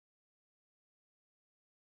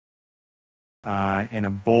In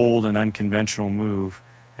a bold and unconventional move,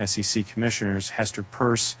 SEC commissioners Hester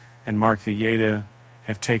Peirce and Uyeda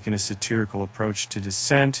have taken a satirical approach to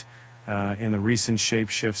dissent in the recent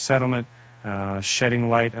ShapeShift settlement, shedding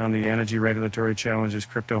light on the energy regulatory challenges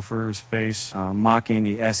crypto firms face, mocking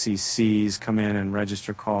the SEC's come in and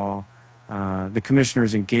register call. The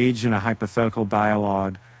commissioners engaged in a hypothetical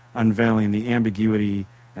dialogue, unveiling the ambiguity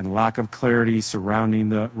and lack of clarity surrounding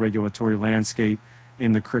the regulatory landscape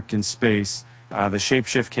in the crypto space. The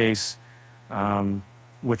ShapeShift case,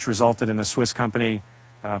 which resulted in a Swiss company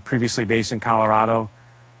previously based in Colorado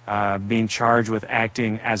being charged with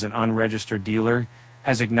acting as an unregistered dealer,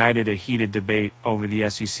 has ignited a heated debate over the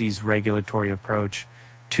SEC's regulatory approach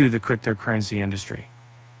to the cryptocurrency industry.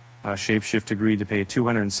 ShapeShift agreed to pay a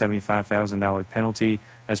 $275,000 penalty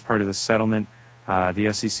as part of the settlement.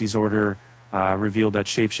 The SEC's order revealed that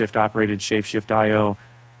ShapeShift operated ShapeShift.io,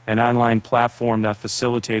 an online platform that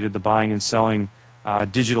facilitated the buying and selling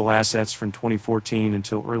digital assets from 2014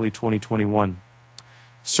 until early 2021.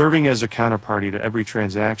 Serving as a counterparty to every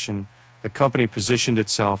transaction, the company positioned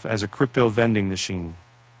itself as a crypto vending machine.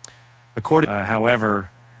 However,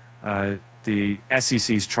 the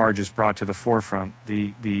SEC's charges brought to the forefront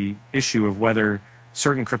the issue of whether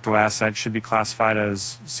certain crypto assets should be classified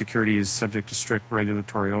as securities subject to strict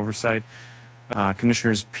regulatory oversight.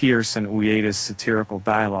 Commissioners Peirce and Uyeda's satirical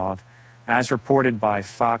dialogue, as reported by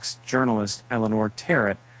Fox journalist Eleanor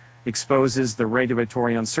Terrett, exposes the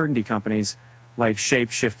regulatory uncertainty companies like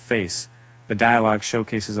ShapeShift face. The dialogue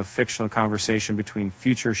showcases a fictional conversation between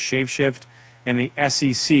future ShapeShift and the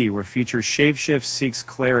SEC, where future ShapeShift seeks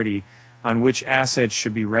clarity on which assets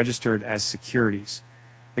should be registered as securities.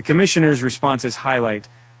 The commissioners' responses highlight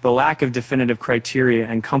the lack of definitive criteria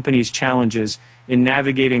and companies' challenges in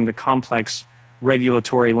navigating the complex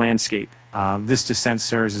regulatory landscape. This dissent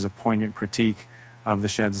serves as a poignant critique of the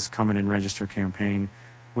Sheds Come In and Register campaign,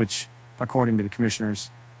 which, according to the commissioners,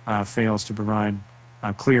 fails to provide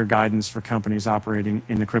clear guidance for companies operating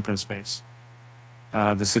in the crypto space.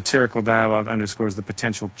 The satirical dialogue underscores the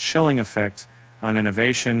potential chilling effect on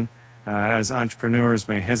innovation, as entrepreneurs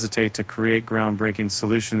may hesitate to create groundbreaking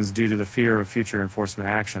solutions due to the fear of future enforcement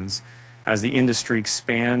actions. As the industry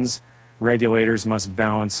expands, regulators must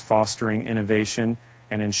balance fostering innovation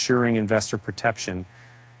and ensuring investor protection.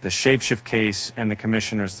 The ShapeShift case and the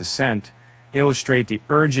commissioner's dissent illustrate the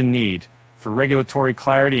urgent need for regulatory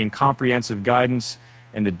clarity and comprehensive guidance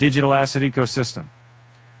in the digital asset ecosystem.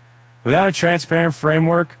 Without a transparent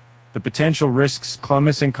framework, the potential risks,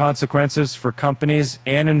 plummets, and consequences for companies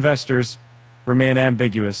and investors remain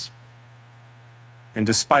ambiguous. And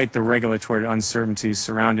despite the regulatory uncertainties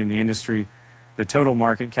surrounding the industry, the total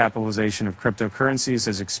market capitalization of cryptocurrencies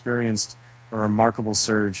has experienced a remarkable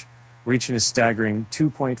surge, reaching a staggering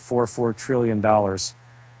 $2.44 trillion.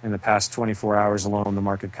 In the past 24 hours alone, the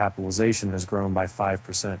market capitalization has grown by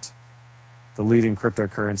 5%. The leading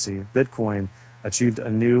cryptocurrency, Bitcoin, achieved a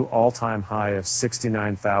new all-time high of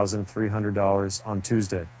 $69,300 on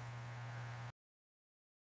Tuesday.